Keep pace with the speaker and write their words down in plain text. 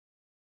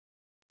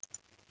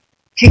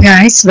Hey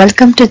guys,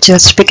 welcome to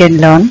Just Speak and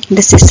Learn.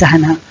 This is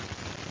Sahana.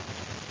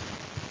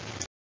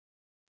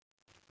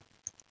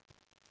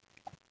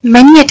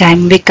 Many a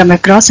time we come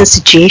across a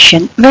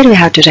situation where we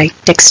have to write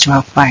text to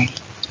our file.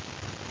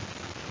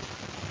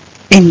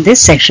 In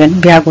this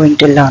session, we are going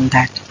to learn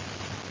that.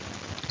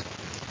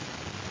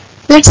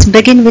 Let's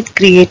begin with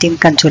creating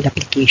control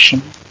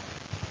application.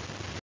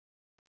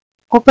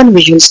 Open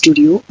Visual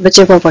Studio,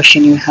 whichever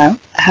version you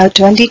have. I have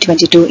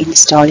 2022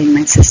 installed in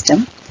my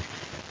system.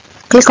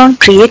 Click on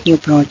Create New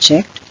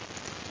Project.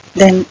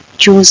 Then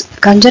choose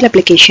Control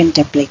Application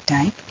Template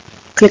Type.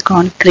 Click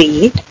on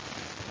Create.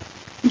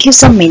 Give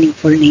some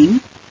meaningful name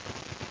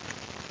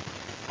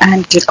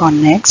and click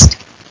on Next.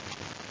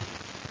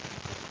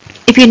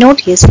 If you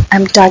notice,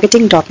 I'm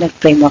targeting .NET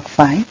Framework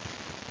 5.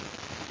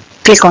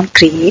 Click on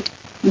Create.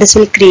 This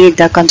will create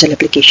the control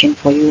application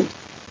for you.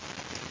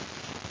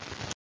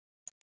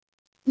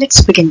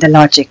 Let's begin the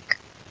logic.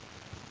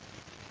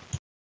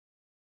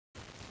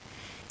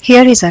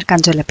 Here is our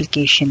control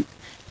application.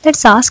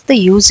 Let's ask the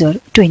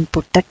user to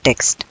input the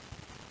text.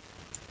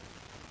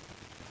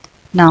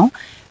 Now,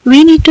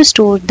 we need to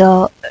store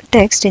the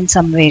text in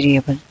some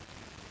variable.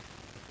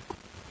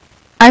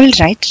 I will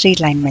write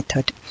readLine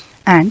method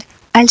and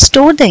I'll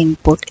store the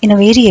input in a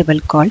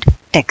variable called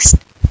text.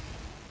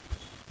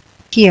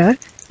 Here,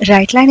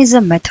 writeLine is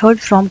a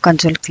method from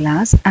console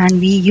class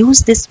and we use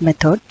this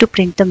method to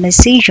print the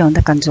message on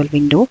the console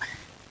window,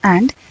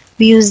 and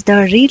we use the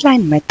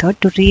readLine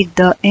method to read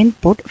the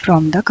input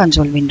from the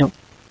console window.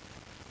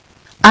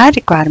 Our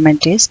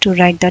requirement is to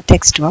write the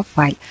text to a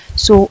file.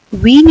 So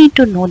we need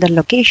to know the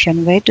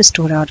location where to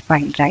store our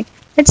file, right?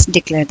 Let's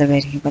declare the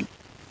variable.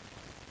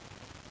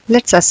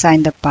 Let's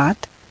assign the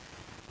path.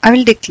 I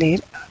will declare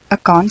a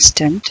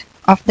constant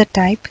of the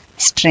type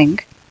string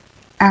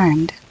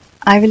and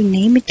I will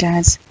name it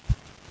as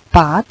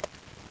path,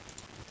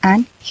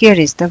 and here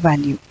is the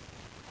value.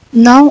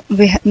 Now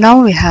we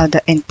have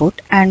the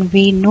input and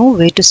we know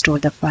where to store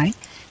the file.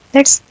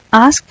 Let's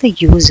ask the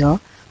user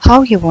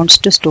how he wants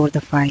to store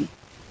the file.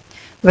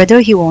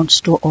 Whether he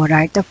wants to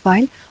overwrite the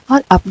file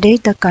or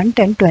update the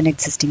content to an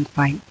existing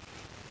file.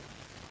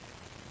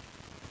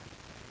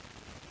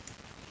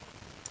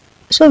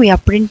 So we are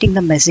printing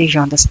the message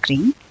on the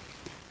screen.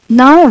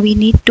 Now we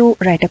need to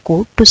write a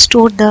code to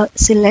store the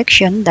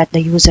selection that the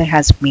user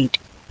has made.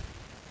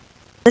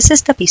 This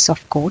is the piece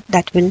of code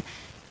that will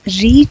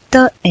read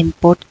the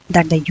input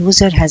that the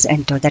user has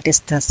entered, that is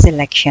the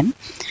selection.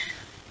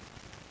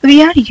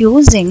 We are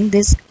using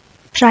this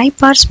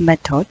try-parse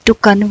method to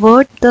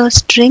convert the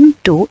string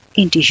to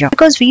integer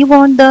because we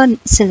want the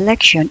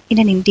selection in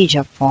an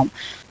integer form.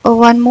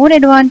 One more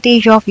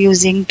advantage of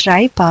using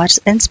try-parse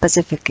in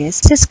specific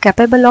is it is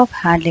capable of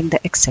handling the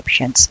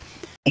exceptions.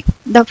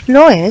 The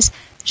flow is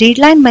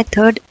readLine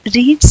method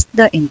reads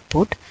the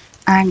input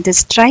and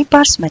this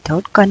try-parse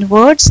method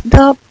converts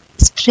the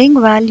string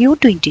value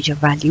to integer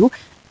value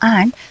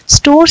and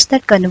stores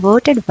that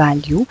converted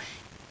value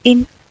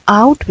in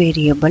out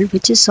variable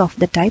which is of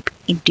the type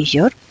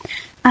integer,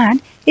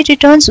 and it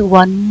returns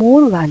one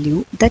more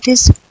value, that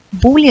is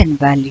boolean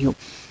value,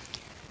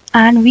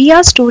 and we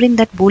are storing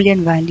that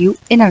boolean value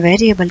in a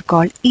variable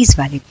called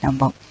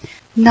isValidNumber.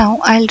 Now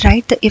I'll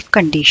write the if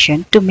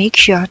condition to make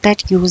sure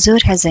that user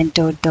has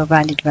entered the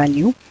valid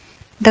value.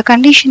 The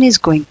condition is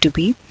going to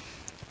be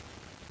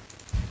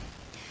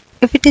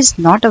if it is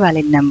not a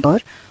valid number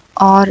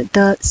or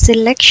the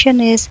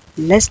selection is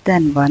less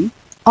than 1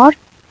 or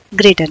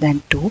greater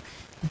than 2,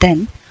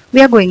 then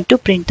we are going to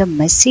print a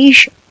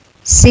message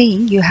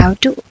saying you have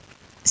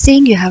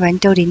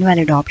entered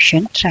invalid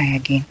option, try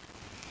again.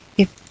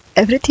 If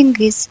everything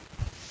is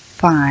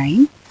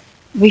fine,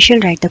 we shall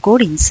write the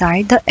code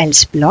inside the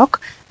else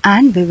block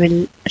and we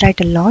will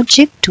write a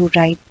logic to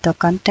write the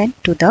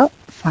content to the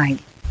file.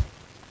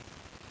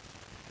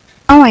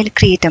 Now I'll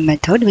create a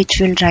method which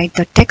will write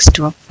the text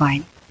to a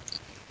file.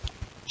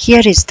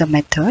 Here is the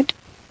method.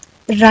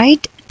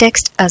 Write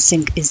text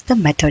async is the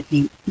method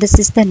name. This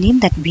is the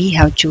name that we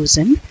have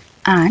chosen,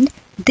 and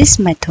this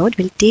method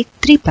will take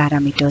 3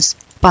 parameters: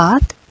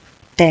 path,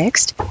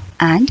 text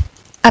and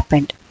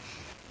append.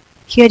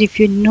 Here if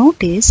you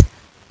notice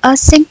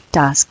async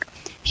task,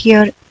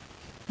 here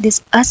this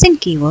async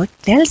keyword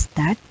tells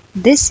that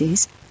this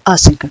is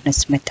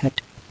asynchronous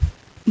method.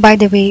 By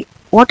the way,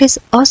 what is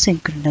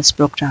asynchronous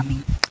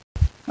programming?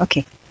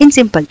 Okay, in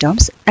simple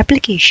terms,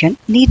 application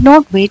need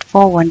not wait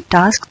for one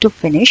task to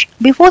finish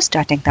before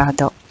starting the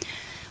other.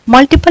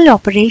 Multiple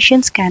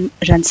operations can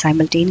run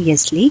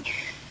simultaneously,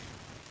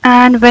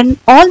 and when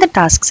all the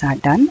tasks are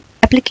done,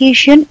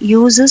 application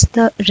uses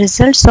the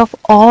results of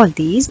all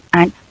these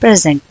and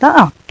present the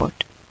output.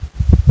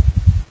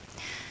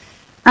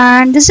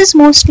 And this is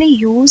mostly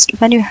used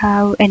when you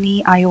have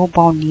any IO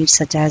bound needs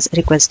such as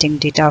requesting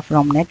data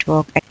from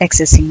network,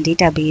 accessing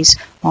database,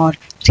 or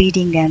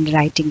reading and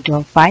writing to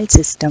a file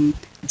system,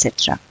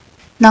 etc.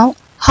 Now,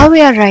 how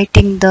we are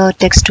writing the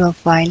text to a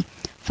file?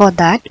 For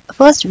that,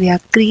 first we are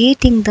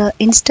creating the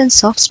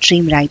instance of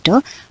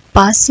StreamWriter,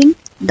 passing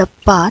the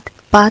path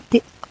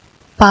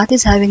path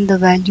is having the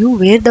value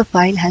where the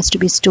file has to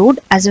be stored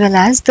as well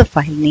as the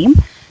file name,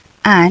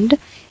 and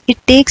it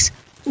takes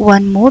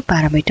one more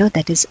parameter,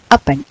 that is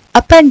append.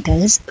 Append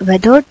tells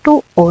whether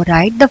to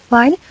overwrite the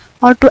file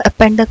or to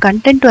append the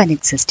content to an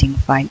existing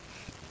file.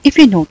 If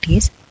you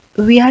notice,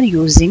 we are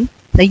using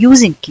the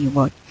using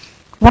keyword.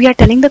 We are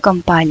telling the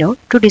compiler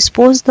to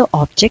dispose the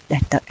object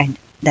at the end.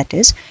 That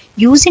is,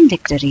 using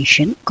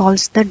declaration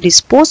calls the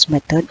dispose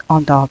method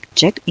on the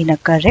object in a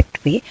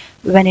correct way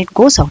when it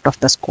goes out of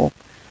the scope.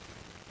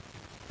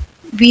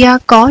 We are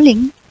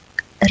calling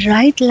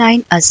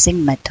writeLine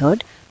async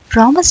method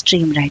from a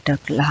streamWriter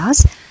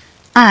class,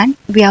 and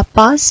we are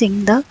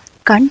passing the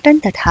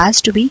content that has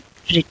to be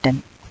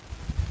written.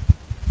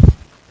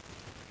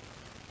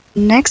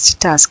 Next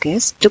task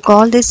is to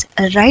call this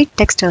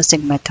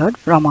writeTextAsync method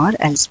from our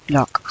else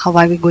block. How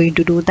are we going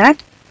to do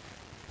that?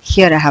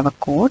 Here I have a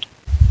code.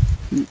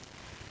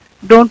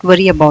 Don't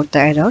worry about the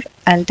error.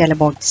 I'll tell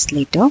about this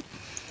later.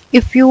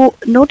 If you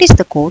notice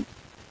the code,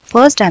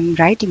 first I'm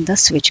writing the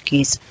switch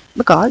case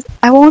because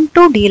I want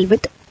to deal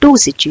with two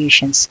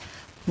situations.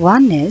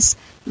 One is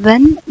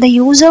when the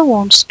user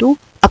wants to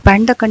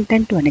append the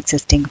content to an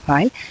existing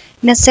file.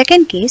 In a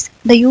second case,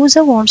 the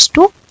user wants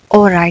to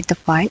overwrite the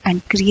file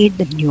and create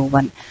the new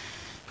one.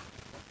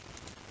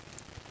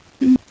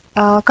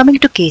 Coming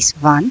to case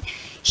 1,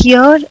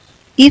 here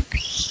if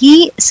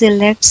he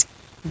selects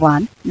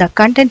 1, the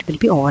content will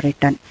be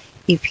overwritten.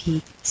 If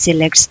he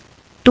selects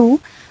 2,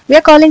 we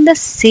are calling the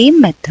same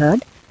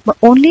method, but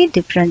only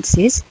difference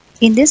is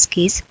in this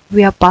case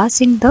we are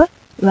passing the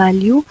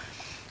value,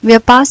 we are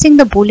passing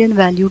the boolean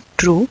value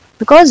true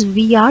because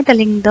we are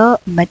telling the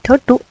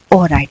method to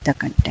overwrite the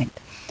content.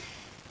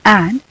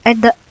 And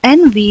at the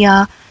end we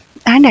are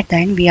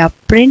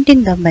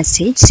printing the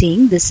message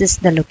saying this is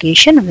the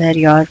location where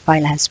your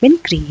file has been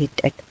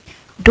created.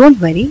 Don't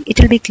worry, it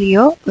will be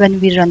clear when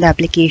we run the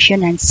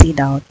application and see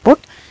the output.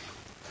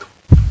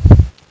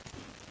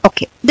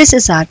 Okay, this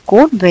is our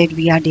code where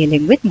we are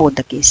dealing with both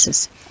the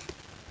cases.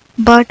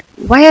 But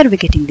why are we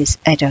getting this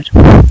error?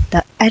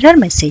 The error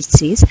message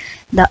says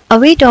the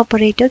await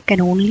operator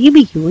can only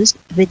be used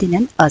within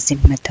an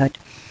async method.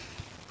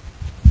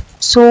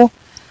 So,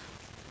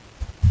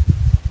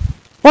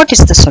 what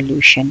is the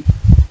solution?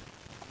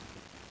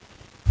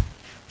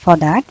 For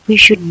that, we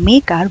should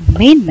make our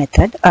main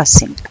method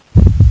async.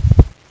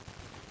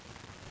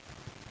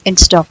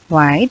 Instead of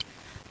void,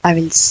 I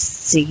will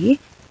say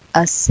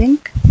async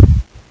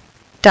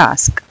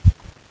task.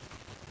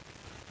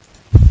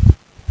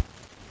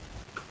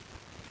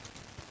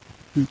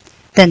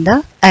 Then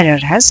the error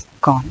has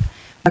gone.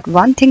 But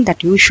one thing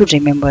that you should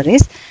remember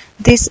is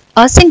this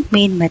async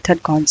main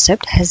method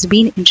concept has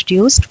been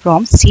introduced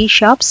from C#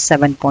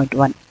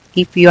 7.1.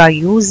 If you are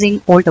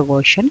using older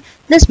version,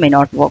 this may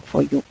not work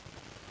for you.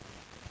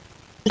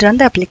 I'll run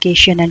the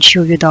application and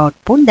show you the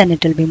output, then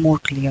it will be more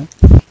clear.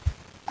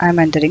 I am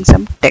entering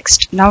some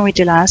text. Now it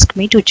will ask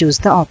me to choose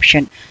the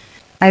option.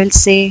 I will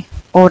say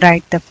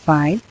overwrite the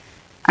file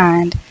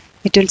and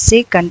it will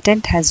say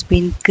content has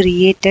been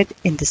created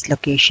in this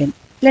location.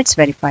 Let's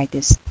verify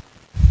this.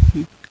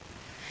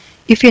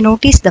 If you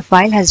notice, the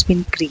file has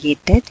been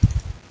created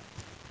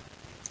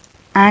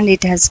and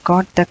it has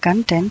got the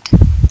content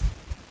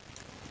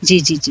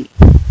GGG.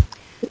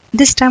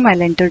 This time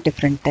I'll enter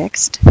different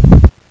text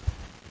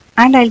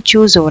and I'll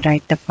choose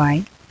overwrite the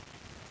file.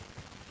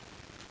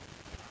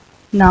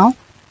 Now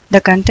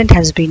the content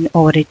has been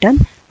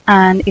overwritten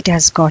and it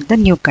has got the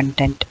new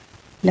content.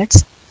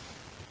 Let's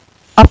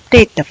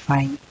update the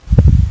file.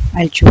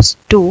 I'll choose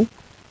 2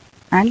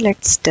 and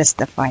let's test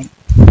the file.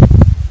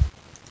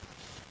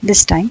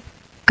 This time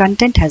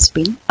content has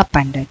been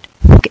appended.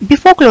 Okay,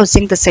 before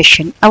closing the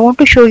session, I want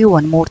to show you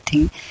one more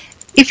thing.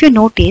 If you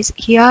notice,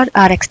 here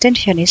our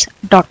extension is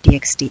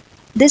 .txt.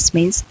 This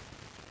means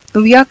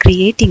we are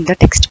creating the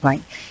text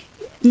file.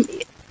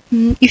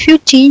 If you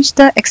change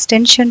the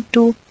extension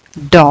to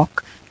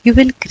doc, you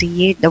will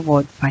create the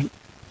Word file.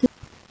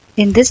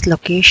 In this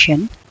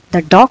location,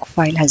 the doc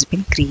file has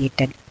been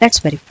created. Let's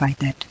verify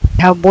that.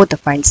 We have both the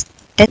files.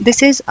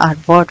 This is our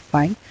Word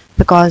file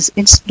because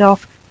instead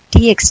of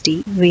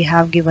txt, we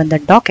have given the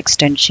doc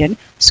extension,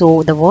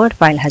 so the Word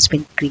file has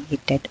been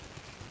created.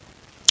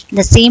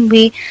 The same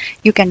way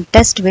you can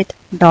test with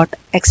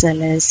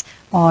 .xls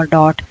or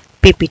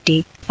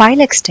 .ppt.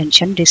 File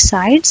extension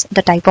decides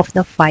the type of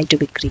the file to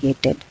be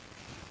created.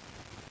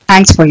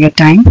 Thanks for your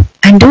time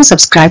and do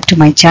subscribe to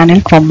my channel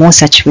for more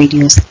such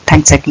videos.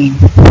 Thanks again.